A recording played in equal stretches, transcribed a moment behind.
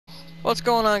What's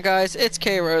going on, guys? It's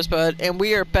K Rosebud, and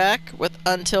we are back with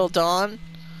Until Dawn.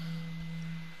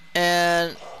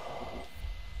 And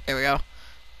here we go.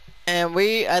 And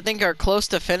we, I think, are close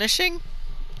to finishing.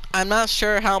 I'm not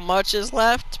sure how much is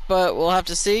left, but we'll have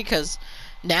to see, because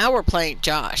now we're playing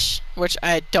Josh, which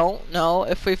I don't know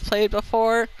if we've played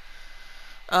before.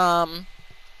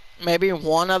 Maybe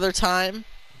one other time,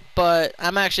 but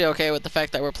I'm actually okay with the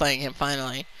fact that we're playing him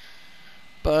finally.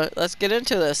 But let's get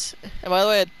into this. And by the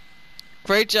way,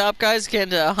 great job, guys,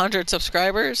 getting to 100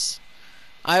 subscribers.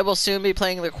 I will soon be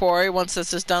playing the Quarry once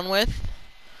this is done with.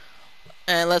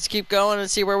 And let's keep going and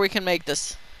see where we can make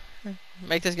this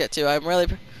get to. I'm really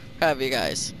proud of you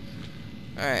guys.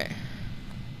 Alright.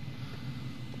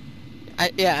 I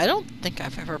don't think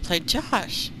I've ever played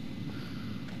Josh.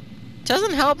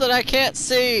 Doesn't help that I can't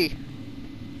see.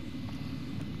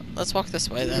 Let's walk this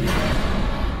way then.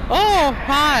 Oh,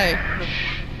 hi!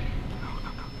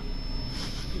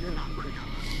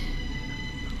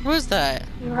 Who's that?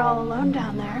 You were all alone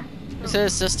down there. Is it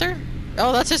his sister?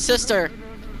 Oh, that's his sister.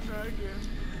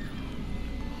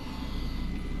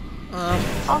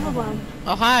 All alone.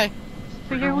 Oh, hi.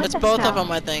 But you're with It's us both now. of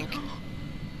them, I think.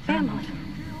 Family.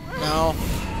 No.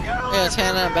 Yeah, it's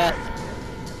Hannah and Beth.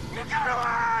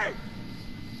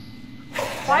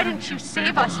 Why didn't you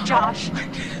save us, Josh?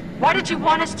 Why did you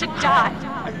want us to die?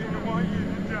 I didn't want you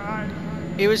to die.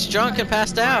 He was drunk and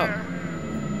passed out.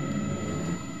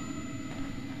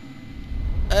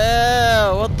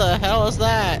 Oh, what the hell is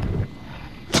that?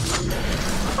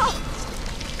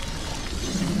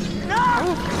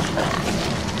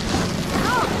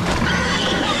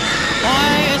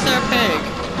 Why is there a pig?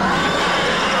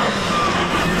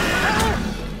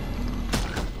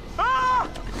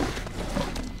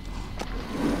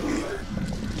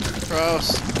 Gross.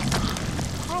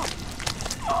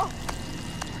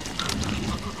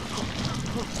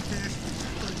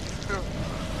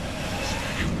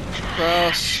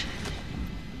 Gross.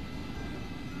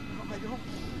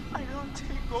 I don't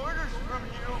take orders from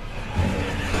you.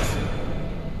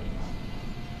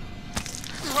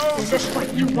 Is this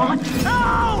what you want?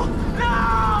 No! No!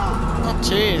 Oh,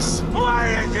 jeez.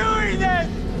 Why are you doing this?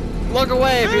 Look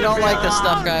away if you Leave don't me like this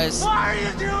stuff, alone! guys. Why are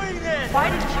you doing this? Why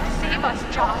did you save us,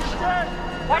 Josh?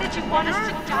 Why did you want us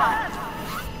to die?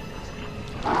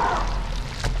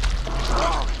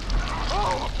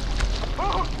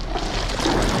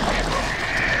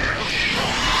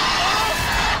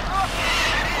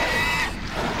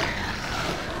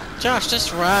 Josh,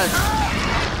 just run.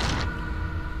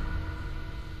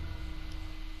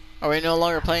 Are we no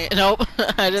longer playing? Nope.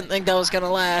 I didn't think that was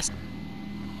gonna last.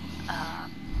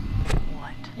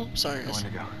 What? Oops, sorry. Going to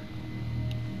go.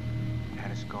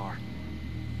 Had a scar.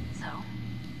 So?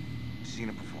 Seen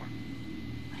it before.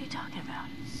 What are you talking about?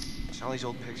 Saw these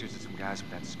old pictures of some guys with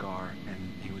that scar, and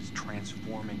he was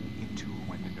transforming into a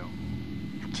Wendigo.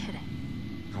 You're kidding.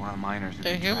 He was one of the miners that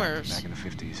They're been trapped humors. back in the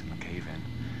 50s in the cave-in,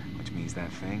 which means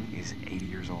that thing is 80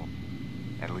 years old,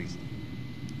 at least.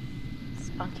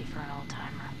 Spunky for an old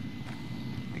timer.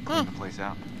 They cleaned the place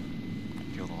out.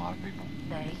 Killed a lot of people.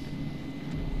 They?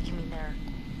 You mean there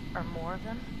are more of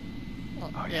them?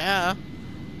 Oh, yeah.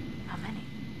 How many?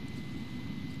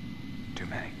 Too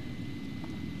many.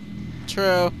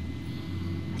 True.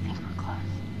 I think we're close.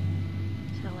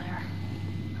 To the lair.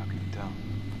 How can you tell?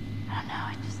 I don't know,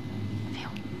 I just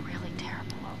feel really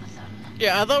terrible all of a sudden.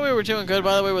 Yeah, I thought we were doing good,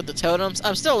 by the way, with the totems.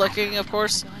 I'm still looking, of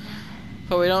course, Wanna go in there?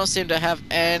 but we don't seem to have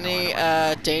any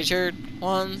endangered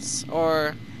ones,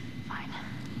 or... Fine.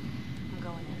 I'm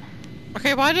going in.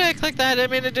 Okay, why did I click that? I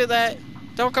didn't mean to do that.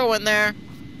 Don't go in there.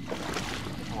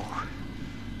 Oh.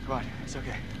 Come on, it's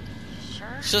okay.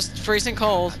 Sure? It's just freezing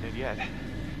cold. Not dead yet.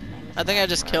 I think I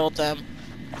just killed them.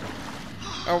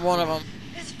 Or one of them.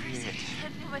 It's freezing. It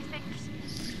hit me with my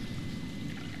fingers.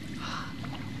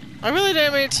 I really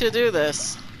didn't mean to do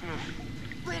this.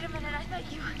 Wait a minute, I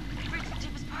thought you reached the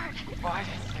deepest part. Well, I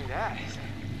didn't say that. I said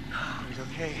it was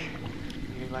okay.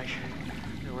 You didn't, like,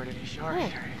 there weren't any sharks or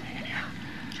anything in here.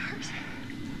 Sharks.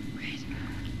 Great.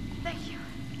 Thank you.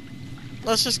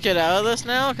 Let's just get out of this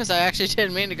now, because I actually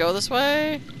didn't mean to go this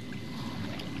way.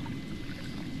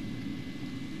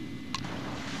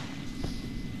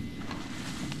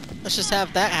 Let's just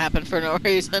have that happen for no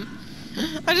reason.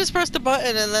 I just pressed a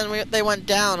button and then they went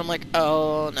down. I'm like,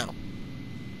 oh no.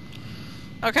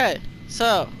 Okay,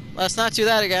 so let's not do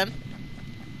that again.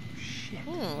 Shit.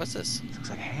 What's this? This looks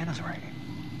like Hannah's writing.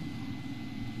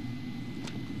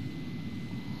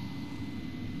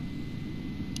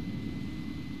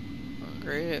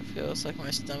 Hungry. It feels like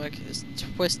my stomach is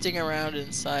twisting around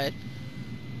inside.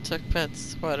 Took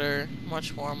Pet's sweater.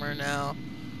 Much warmer now.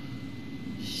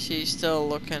 She's still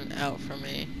looking out for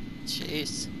me.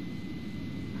 Jeez.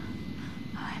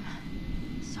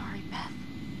 I'm sorry, Beth.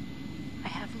 I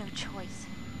have no choice.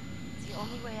 It's the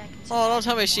only way I can Oh, don't survive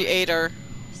tell me she anymore. ate her.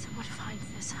 If someone finds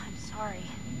this, I'm sorry.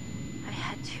 I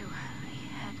had to.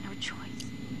 I had no choice.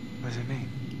 What does it mean?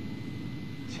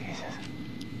 Jesus.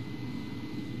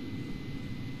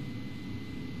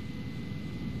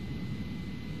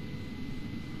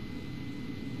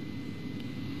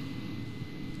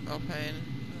 No pain.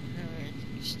 Okay.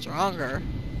 Stronger.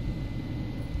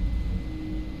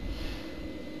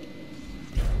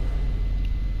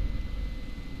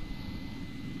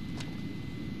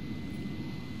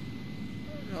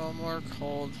 No more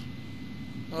cold.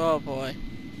 Oh boy.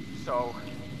 So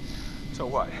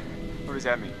what? What does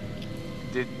that mean?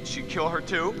 Did she kill her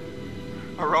too?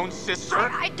 Her own sister?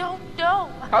 I don't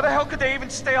know. How the hell could they even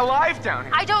stay alive down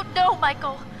here? I don't know,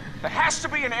 Michael. There has to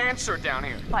be an answer down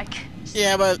here. Mike,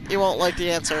 Yeah, but you won't like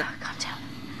the answer. calm down.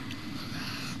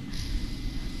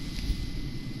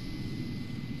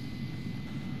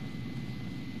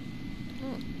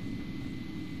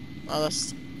 Oh,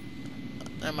 that's...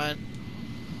 Never mind.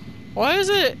 Why is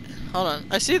it... Hold on.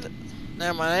 I see the...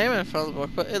 Never mind, I am in front of the book,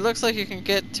 but it looks like you can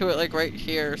get to it, like, right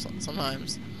here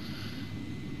sometimes.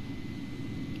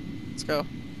 Let's go.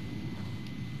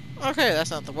 Okay,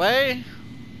 that's not the way.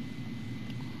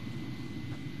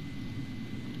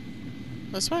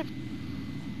 This way?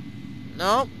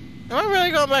 Nope. Am I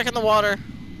really going back in the water?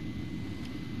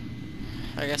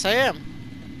 I guess I am.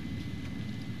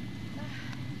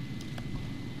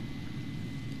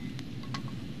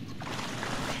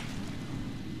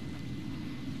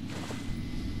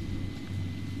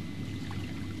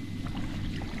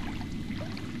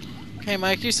 Hey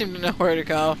Mike, you seem to know where to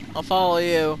go. I'll follow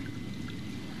you.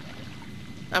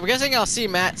 I'm guessing I'll see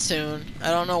Matt soon.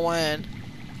 I don't know when.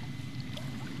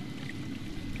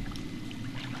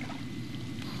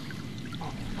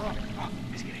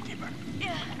 It's getting deeper.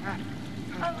 Yeah.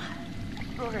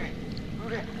 Okay.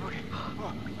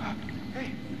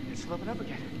 Hey, it's sloping up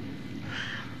again.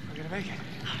 We're gonna make it.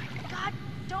 God,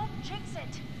 don't jinx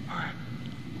it. All right.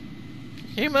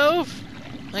 Can you move?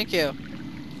 Thank you.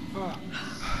 Oh,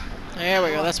 There we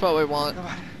go, that's what we want. come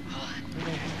on. We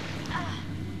made it.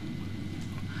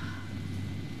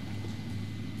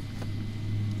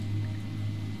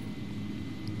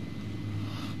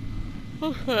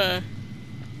 Okay.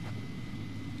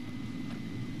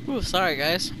 Ooh, sorry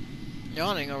guys.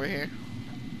 Yawning over here.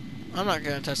 I'm not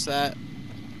gonna touch that.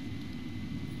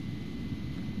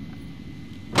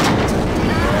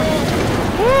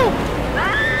 Woo!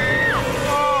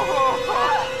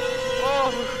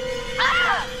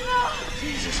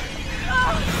 Jesus.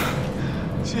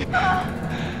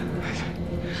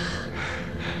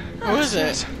 Who is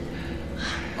it?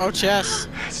 Oh, Jess.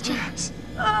 It's Jess.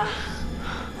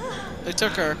 They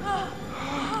took her.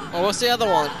 Oh, what's the other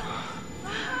one?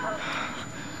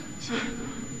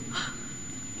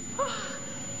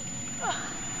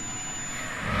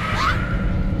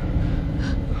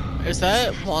 Is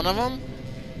that one of them?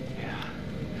 Yeah.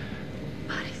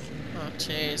 Oh,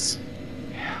 jeez.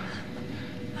 Yeah.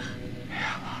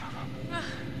 Yeah, a lot of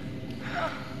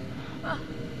them.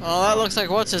 Oh, that looks like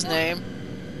what's his name?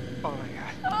 Oh my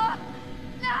God.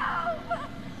 No!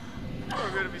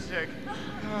 I'm gonna be sick.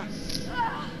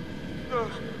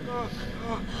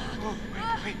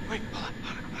 Wait. Hold on.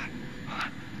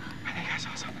 I think I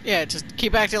saw something. Yeah, just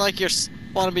keep acting like you're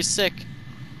want to be sick.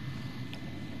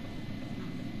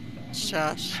 It's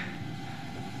Josh.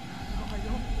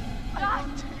 I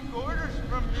don't take orders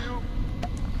from you. I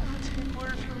don't take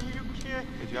orders from you. Hey,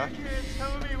 You Josh? can't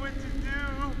tell me what to do.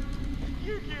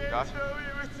 You can't Josh? tell me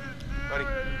what to do Buddy?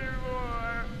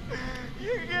 anymore.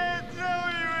 You can't tell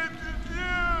me what to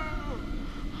do.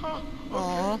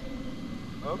 Aww.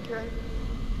 Okay.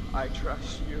 I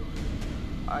trust you.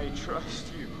 I trust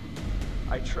you.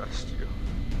 I trust you.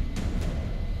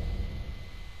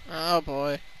 Oh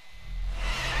boy.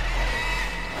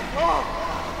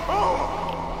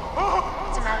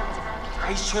 What's the matter?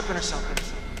 He's tripping or something.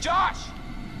 Josh!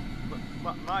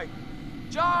 Mike.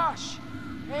 Josh!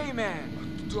 Hey,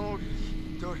 man. Don't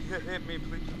hit me,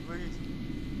 please.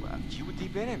 Well, you were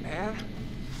deep in it, man.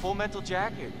 Full Metal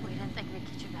Jacket. We didn't think we'd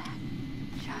get you back.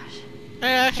 Josh. I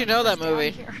actually know that Down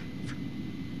movie. here for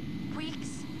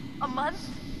weeks, a month.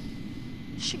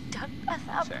 She dug Beth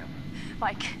up. Sam.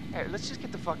 Mike. Hey, let's just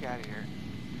get the fuck out of here.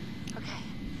 Okay.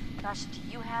 Josh, do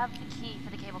you have the key for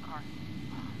the cable car?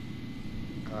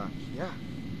 Yeah.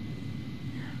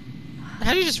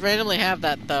 How do you just randomly have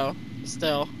that though?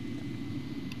 Still.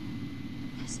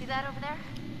 See that over there?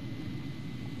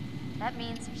 That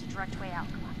means there's a direct way out.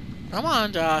 Come on. Come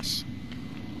on, Josh.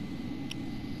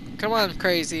 Come on,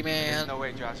 crazy There's man. no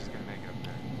way Josh is gonna make it up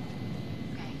there.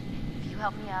 Okay. If you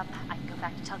help me up, I can go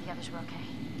back to tell the others we're okay.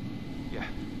 Yeah.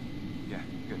 Yeah,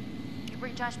 good. You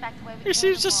bring Josh back the way we He came,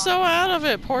 seems and just we'll so all- out of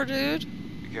it, poor dude.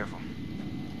 Be careful.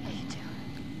 Yeah, you too.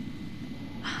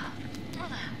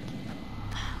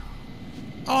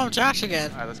 Oh, I'm Josh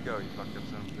again. Alright, let's go, you fucked up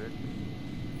son of a bitch.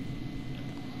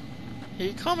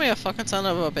 You call me a fucking son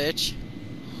of a bitch.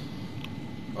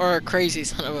 Or a crazy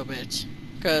son of a bitch.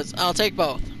 Because I'll take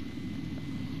both.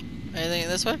 Anything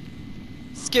this way?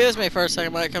 Excuse me for a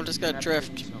second, Mike. I'm just gonna Thank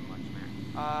drift. you so much,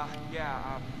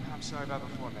 man. I'm sorry about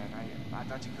before, man. I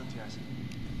thought you killed Jess.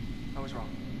 I was wrong.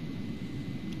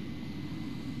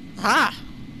 Ah!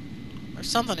 There's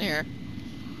something here.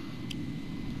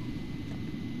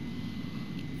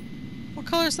 What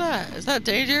color is that? Is that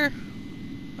danger?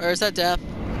 Or is that death?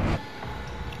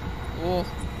 Ooh.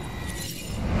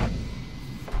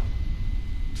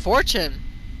 Fortune!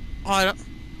 Oh, I don't...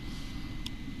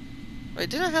 Wait,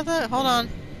 didn't I have that? Hold on.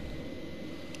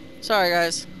 Sorry,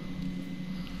 guys.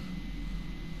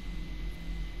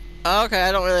 Okay,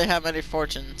 I don't really have any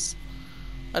fortunes.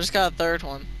 I just got a third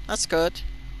one. That's good.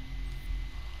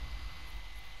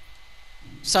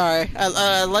 Sorry.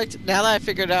 I liked... Now that I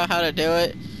figured out how to do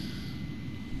it...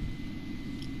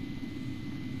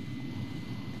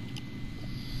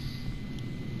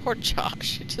 Poor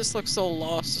Josh. He just looks so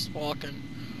lost just walking.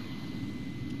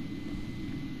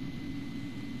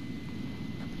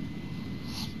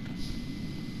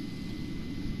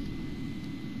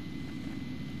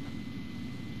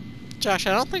 Josh,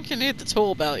 I don't think you need the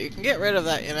tool belt. You can get rid of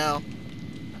that, you know.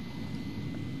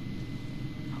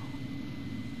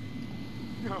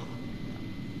 No.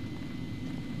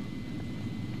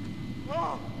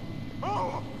 Oh!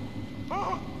 Oh!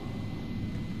 Oh!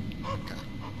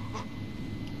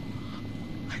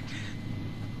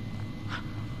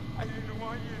 I didn't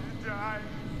want you to die.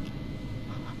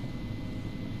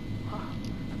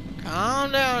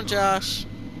 Calm down, Josh.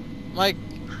 Mike,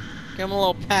 give him a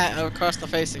little pat across the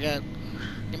face again.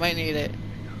 You might need it.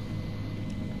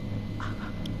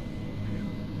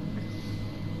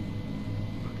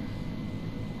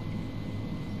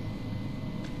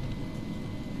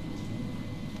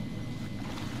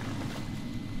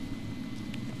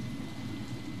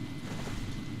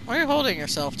 Why are you holding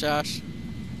yourself, Josh?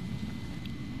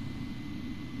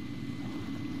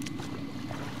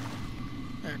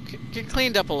 There, get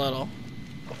cleaned up a little.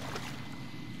 Oh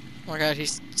my god,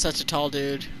 he's such a tall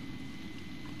dude.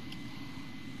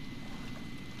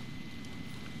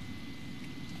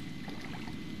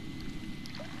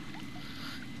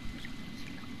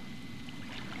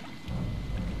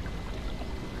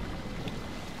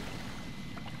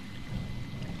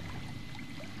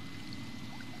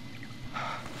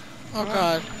 Oh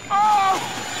god.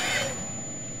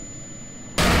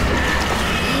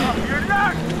 You're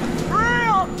not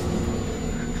real!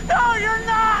 No, you're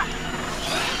not!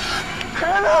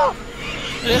 Hannah!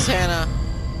 It is Hannah.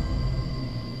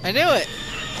 I knew it.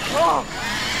 Oh!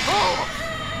 Oh!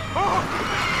 Oh!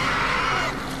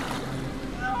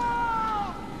 No!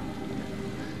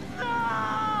 No!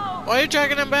 Why are you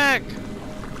dragging him back?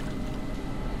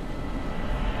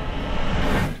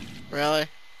 Really?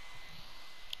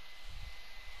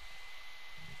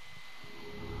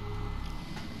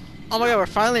 Oh my god, we're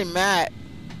finally Matt.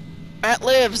 Matt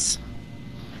lives.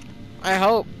 I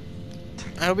hope.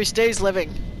 I hope he stays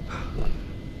living.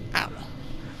 Ow.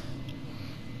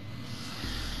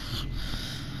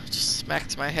 Just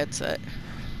smacked my headset.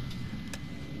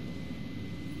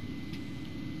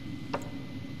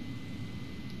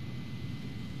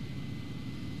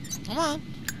 Come on.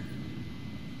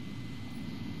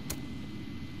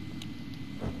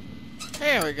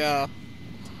 There we go.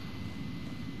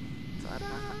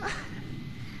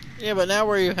 Yeah, but now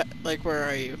where you like where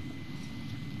are you?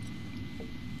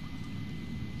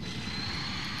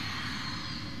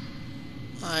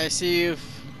 I see you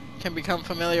can become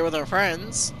familiar with our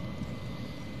friends.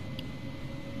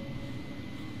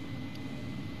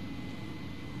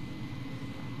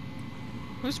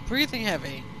 Who's breathing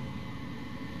heavy?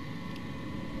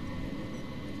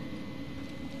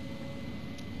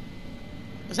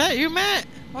 Is that you, Matt?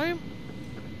 Why are you...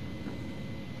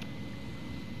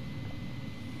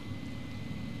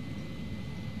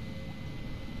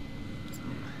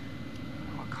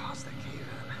 What caused that cave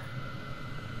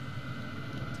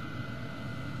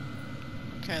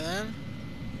in? Okay then.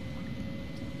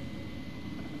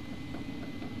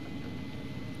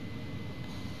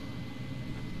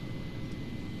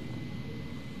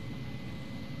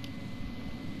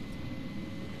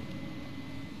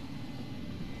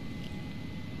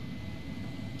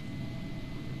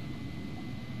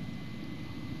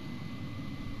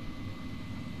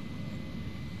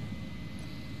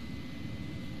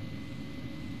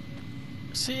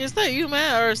 See, is that you,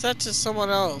 Matt, or is that just someone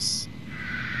else?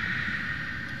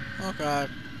 Oh god.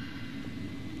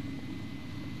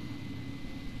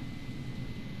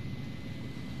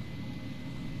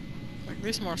 Like, at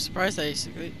least more surprised that he's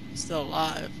still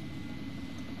alive.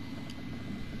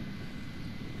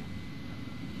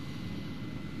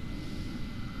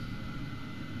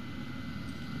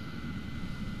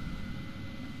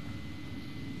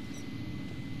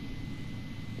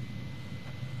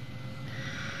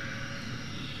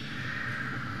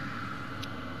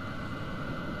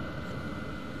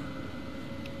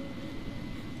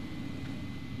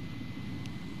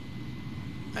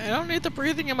 I don't need the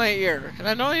breathing in my ear, and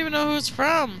I don't even know who it's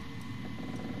from.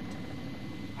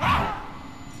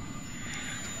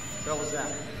 What was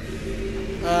that?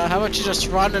 How about you just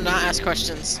run and not ask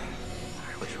questions?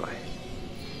 Which way?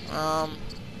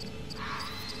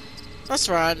 Let's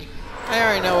run. I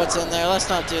already know what's in there. Let's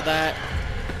not do that.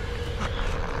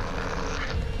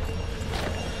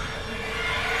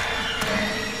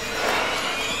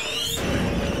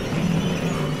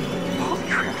 Holy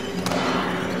crap.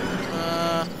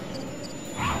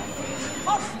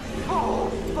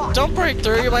 Oh, fuck. Don't break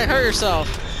through. You might hurt yourself.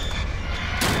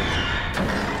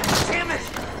 Damn it.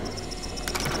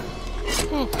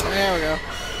 Whew, there we go.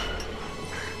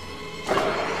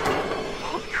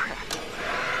 Holy crap.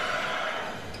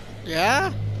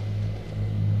 Yeah?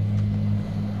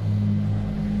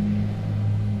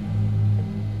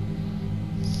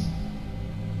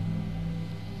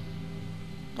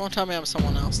 Don't tell me I'm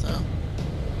someone else, though.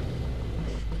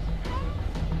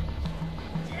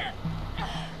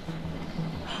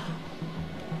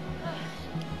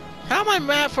 How am I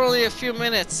mad for only a few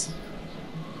minutes?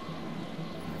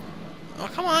 Oh,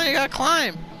 come on, you gotta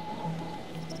climb.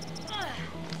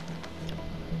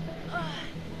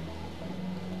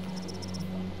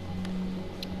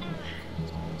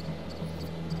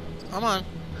 Come on.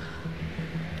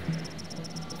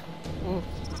 Ooh,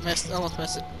 missed, almost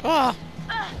missed it. Oh!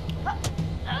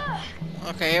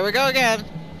 Okay, here we go again.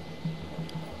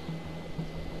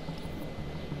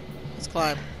 Let's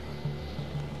climb.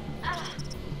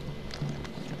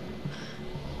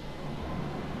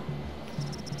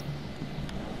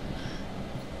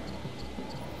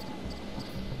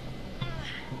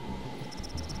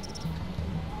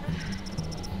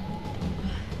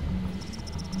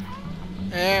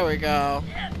 There we go.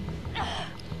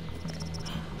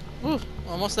 Woo,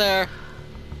 almost there.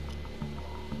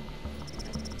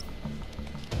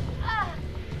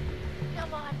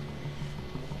 Come on.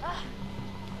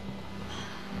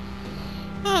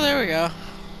 Oh, there we go.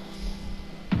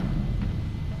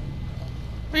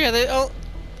 But yeah,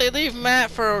 they leave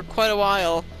Matt for quite a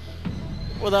while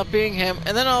without being him,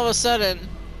 and then all of a sudden,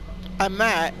 I'm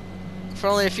Matt for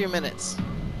only a few minutes.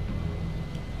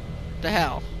 The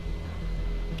hell?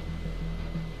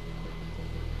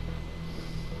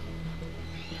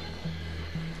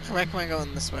 I recommend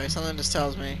going this way. Something just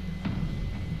tells me.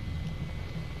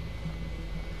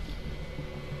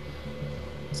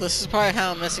 So this is probably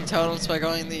how I'm missing totems, by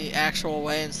going the actual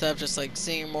way instead of just like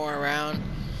seeing more around.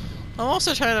 I'm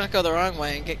also trying not to go the wrong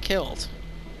way and get killed,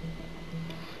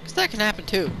 because that can happen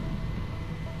too.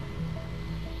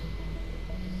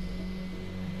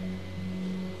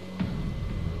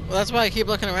 Well, that's why I keep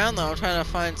looking around though. I'm trying to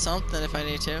find something if I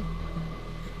need to.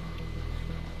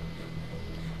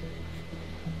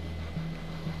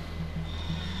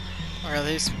 Or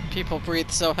these people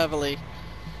breathe so heavily.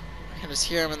 I can just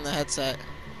hear them in the headset.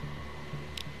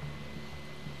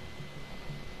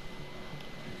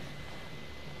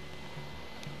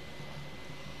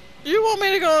 You want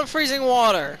me to go in freezing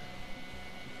water?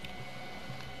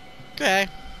 Okay.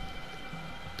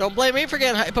 Don't blame me for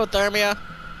getting hypothermia.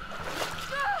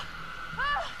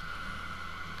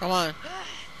 Come on.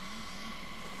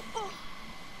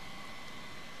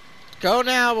 Go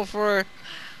now before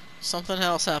something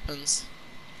else happens.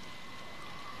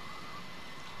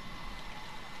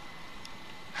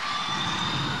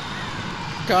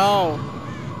 Go.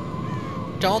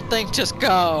 Don't think, just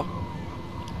go.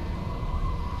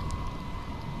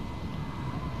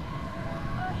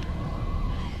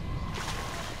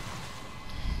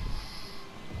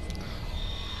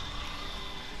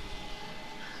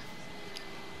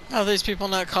 How are these people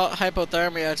not caught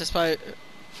hypothermia just by...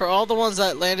 For all the ones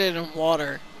that landed in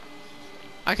water.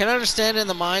 I can understand in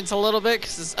the mines a little bit,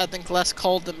 because it's, I think, less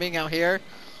cold than being out here.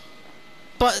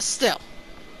 But still.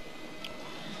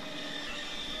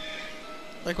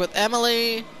 Like with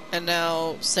Emily, and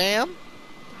now Sam?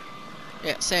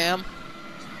 Yeah, Sam.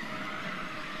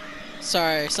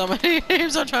 Sorry, so many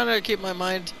names, I'm trying to keep my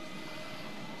mind.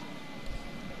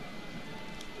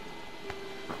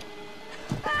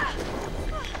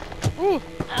 Ooh.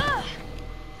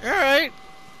 Alright.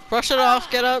 Brush it off,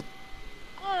 get up.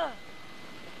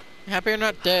 You happy you're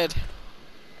not dead?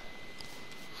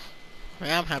 I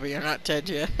am happy you're not dead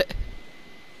yet.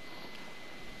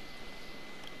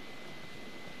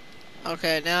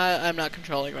 Okay, now I'm not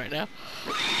controlling right now.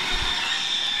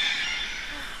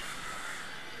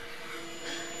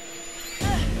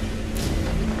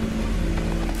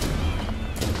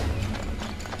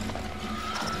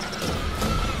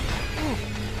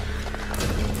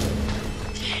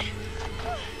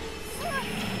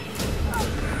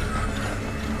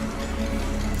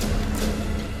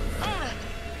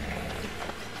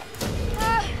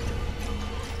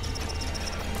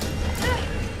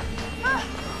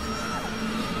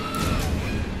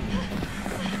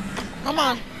 Come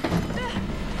on.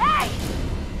 Hey!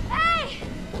 Hey!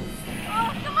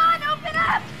 Oh, come on, open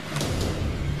up!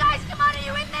 Guys, come on, are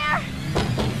you in there?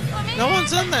 Let me No in.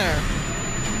 one's in there.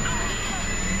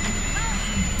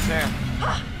 Sam.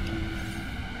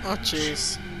 Oh,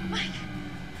 jeez.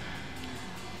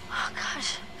 Oh,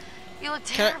 gosh. You look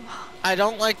Can terrible. I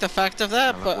don't like the fact of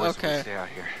that, Now, but boys, we'll okay. stay out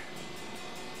here.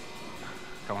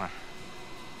 Come on.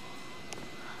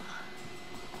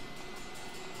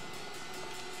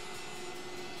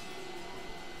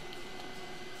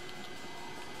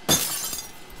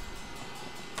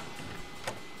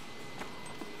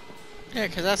 Yeah,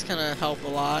 because that's gonna help a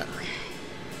lot.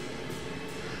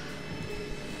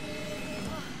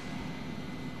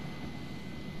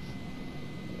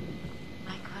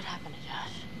 Mike, what happened to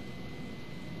Josh?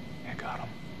 I got him.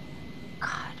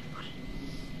 God, what an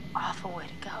awful way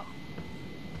to go.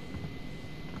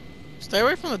 Stay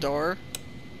away from the door.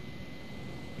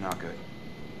 Not good.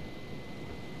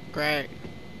 Great.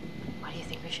 What do you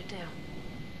think we should do?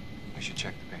 We should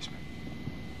check the basement.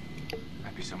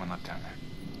 Might be someone left down there.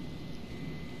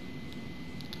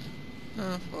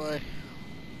 Oh boy.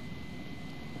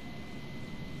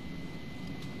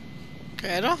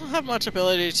 Okay, I don't have much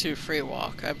ability to free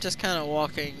walk. I'm just kind of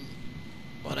walking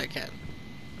what I can.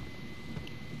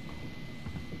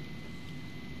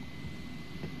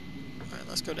 Alright,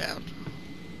 let's go down.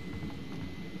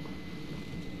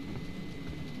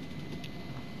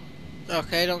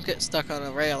 Okay, don't get stuck on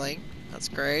a railing. That's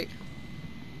great.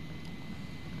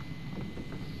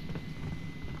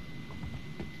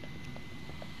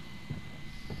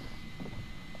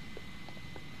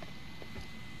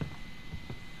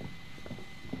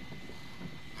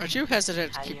 Aren't you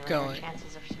hesitant to How do you keep rate your going?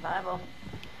 chances of survival?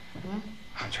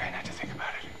 I'm trying not to think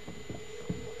about it.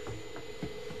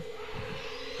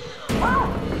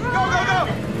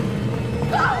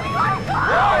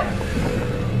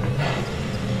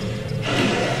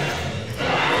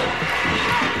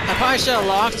 I probably should have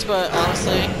locked, but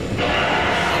honestly, it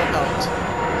helped.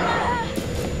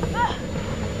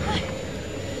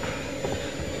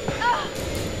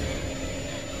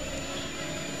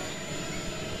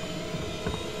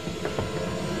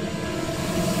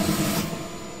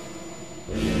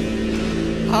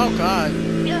 Oh god.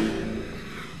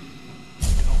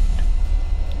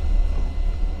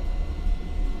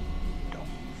 Don't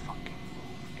fucking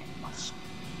move a muscle.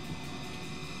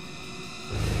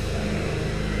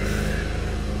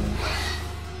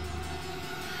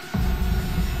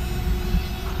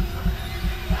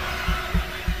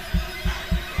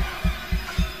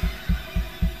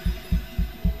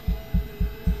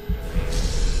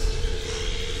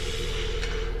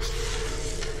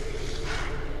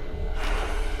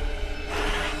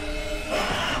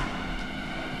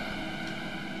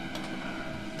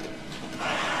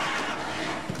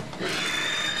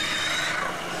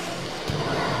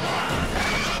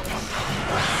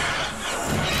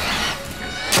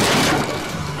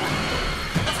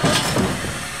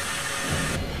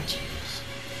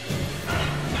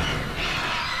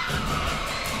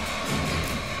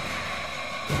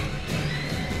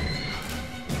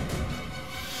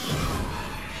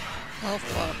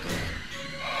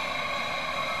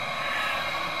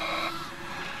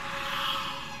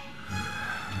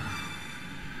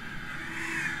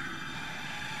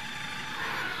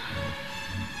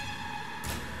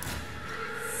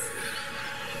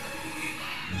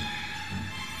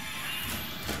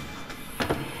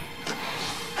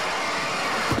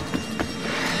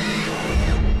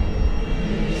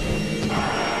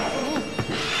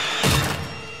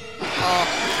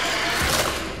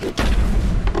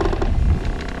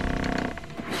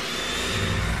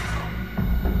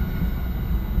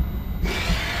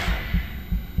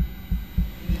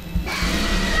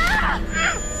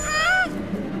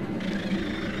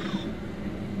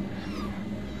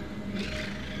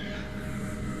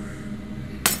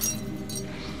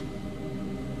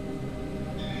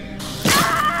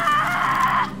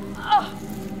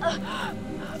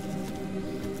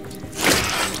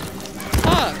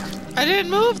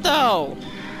 didn't move though.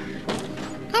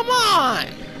 Come on.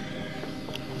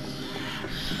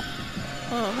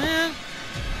 Oh man.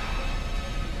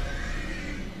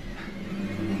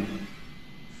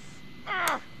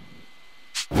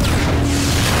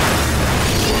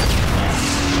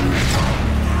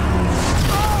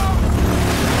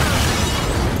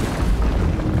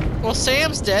 Well,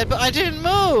 Sam's dead, but I didn't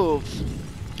move.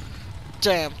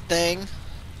 Damn thing.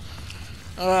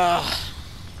 Ugh.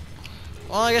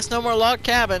 Well, I guess no more log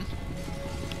cabin.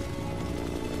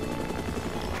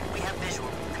 We have visual.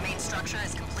 The main structure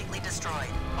is completely destroyed.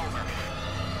 Over.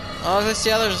 Oh, at least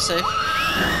the others are safe.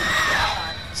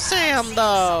 Sam,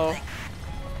 though.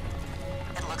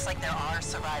 It looks like there are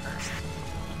survivors.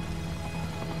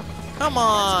 Come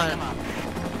Let's pick 'em on. up.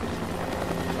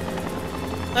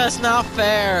 That's not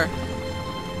fair.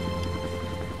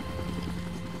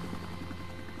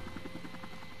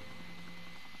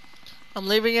 I'm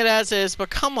leaving it as is, but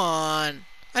come on.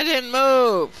 I didn't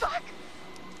move. Fuck!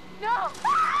 No!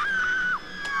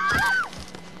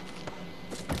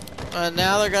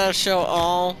 Now they're gonna show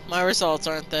all my results,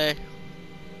 aren't they?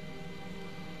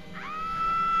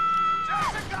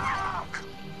 Jessica!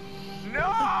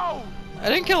 No! I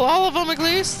didn't kill all of them, at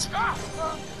least.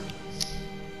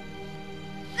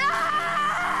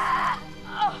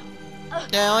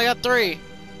 Yeah, I only got 3.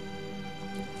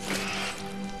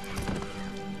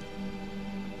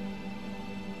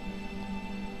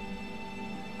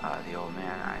 The old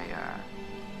man,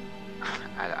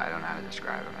 I don't know how to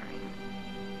describe him. I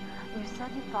mean, You said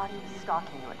you thought he was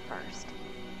stalking you at first.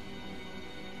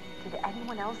 Did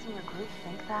anyone else in your group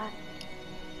think that?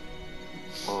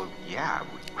 well, yeah.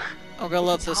 I'm gonna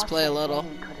let It's this play a possible little.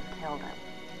 Danny could have killed him.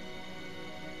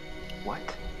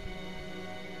 What?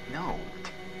 No.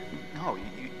 No,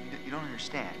 you don't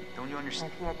understand. Don't you And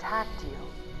understand? if he attacked you,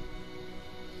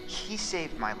 He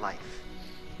saved my life,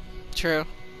 True.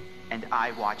 and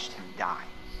I watched him die.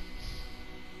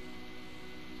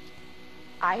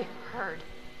 I heard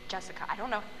Jessica. I don't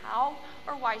know how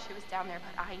or why she was down there,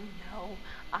 but I know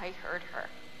I heard her.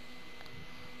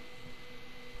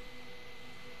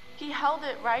 He held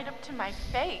it right up to my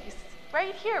face.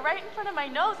 Right here, right in front of my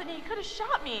nose, and he could have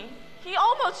shot me. He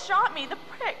almost shot me, the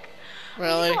prick.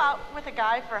 Really? You go out with a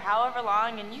guy for however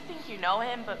long, and you think you know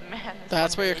him, but man, this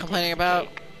That's one what you're really complaining takes the about?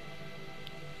 cake.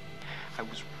 I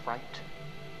was right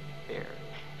there,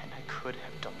 and I could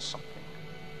have done something.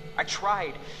 I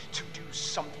tried to do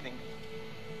something.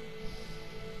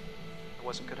 It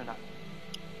wasn't good enough.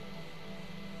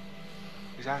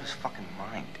 He was out of his fucking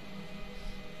mind.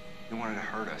 He wanted to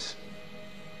hurt us.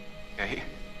 Okay?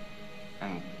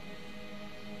 And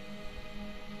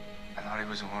I thought he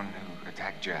was the one who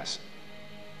attacked Jess.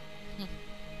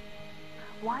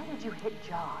 why did you hit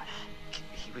Josh?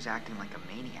 He was acting like a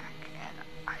maniac,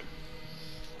 and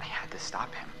I had to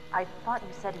stop him. I thought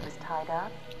you said he was tied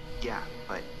up. Yeah,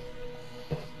 but...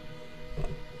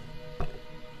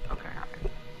 Okay,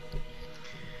 alright.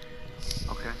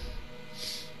 Okay.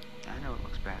 I know it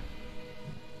looks bad.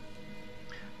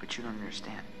 But you don't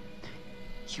understand.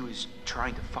 He was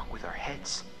trying to fuck with our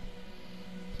heads.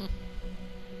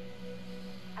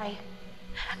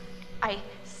 I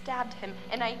stabbed him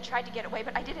and I tried to get away,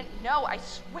 but I didn't know. I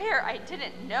swear I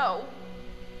didn't know.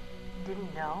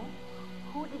 Didn't know?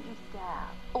 Who did you stab?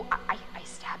 Oh, I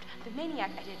stabbed the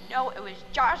maniac. I didn't know it was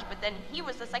Josh, but then he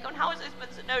was the psycho. And how was I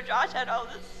supposed to know Josh had all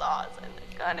this sauce and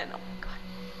the gun and oh my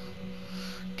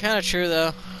god. Kind of true,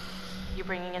 though. You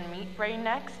bringing in Meat Brain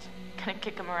next? Gonna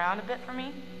kick him around a bit for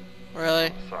me?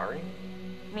 Really? Sorry?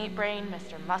 Meat Brain,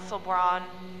 Mr. Muscle Brawn,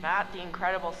 Matt the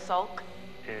Incredible Sulk.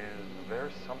 Is there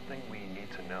something we need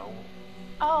to know?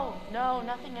 Oh, no,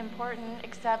 nothing important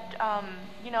except,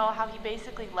 you know, how he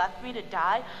basically left me to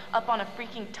die up on a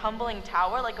freaking tumbling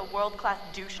tower like a world-class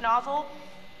douche nozzle?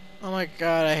 Oh my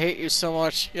god, I hate you so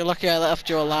much. You're lucky I left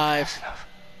you alive. Enough.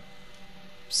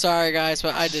 Sorry, guys,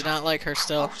 but I did not like her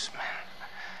still. Close, man.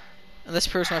 And this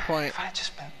proves my point. If I had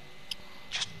just been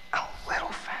just a little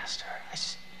faster,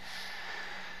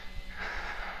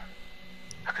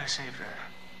 I could have saved her.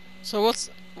 So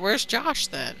where's Josh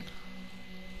then?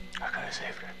 I could have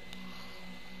saved her.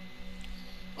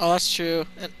 Oh, that's true.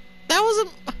 And that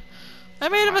was I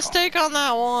made a mistake on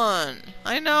that one.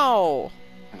 I know.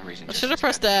 And the reason I just should have as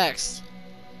pressed bad. X.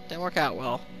 Didn't work out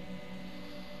well.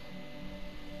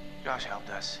 Josh helped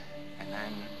us, and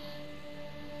then...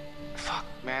 Fuck,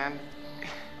 man.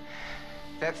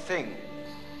 That thing,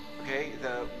 okay,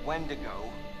 the Wendigo,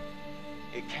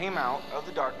 it came out of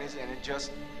the darkness and it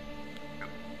just...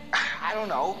 I don't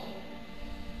know.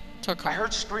 Took I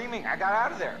heard screaming. I got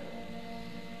out of there.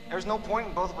 There's no point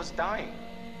in both of us dying.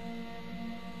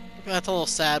 That's a little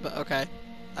sad, but okay.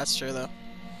 That's true though.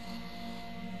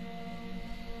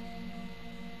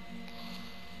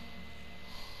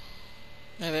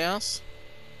 Anything else?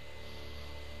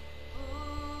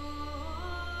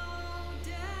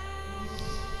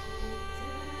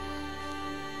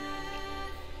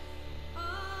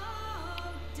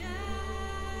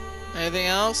 Anything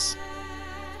else?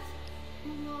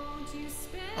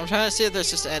 I'm trying to see if there's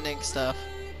just ending stuff.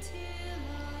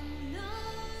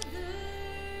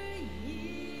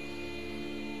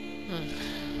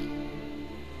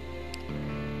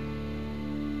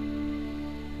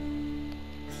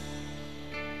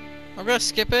 I'm gonna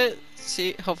skip it.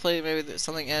 See, hopefully, maybe there's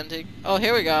something ending. Oh,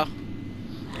 here we go.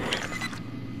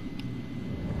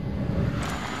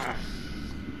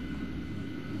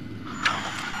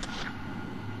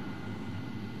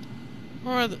 Who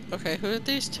are okay, who are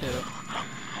these two?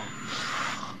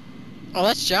 Oh,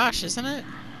 that's Josh, isn't it?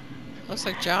 Looks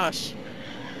like Josh.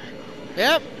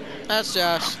 Yep, that's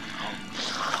Josh.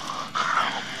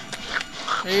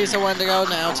 He's a Wendigo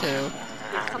now too.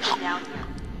 There's something down here.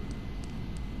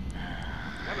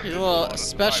 He's a little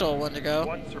special Wendigo.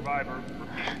 One survivor.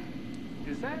 Repeat.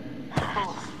 Is that?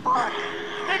 Oh, fuck.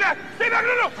 Stay back! Stay back!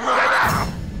 No! Stay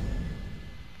back!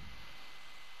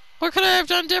 What could I have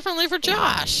done differently for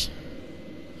Josh?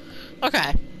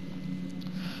 Okay.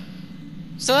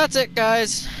 So that's it,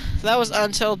 guys. That was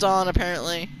Until Dawn,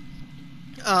 apparently.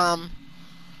 But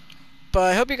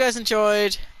I hope you guys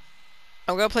enjoyed.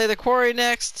 I'm gonna play The Quarry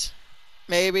next.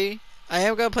 Maybe. I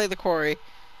am gonna play The Quarry.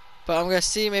 But I'm gonna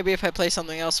see maybe if I play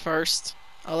something else first.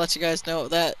 I'll let you guys know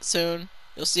that soon.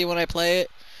 You'll see when I play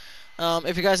it.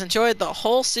 If you guys enjoyed the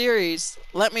whole series,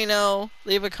 let me know.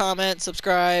 Leave a comment,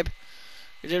 subscribe.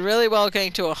 We did really well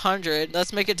getting to 100.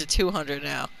 Let's make it to 200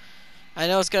 now. I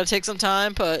know it's gonna take some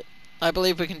time, but I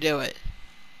believe we can do it.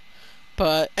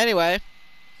 But anyway,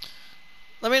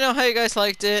 let me know how you guys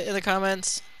liked it in the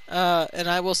comments. And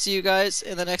I will see you guys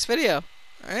in the next video.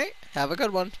 Alright? Have a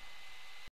good one.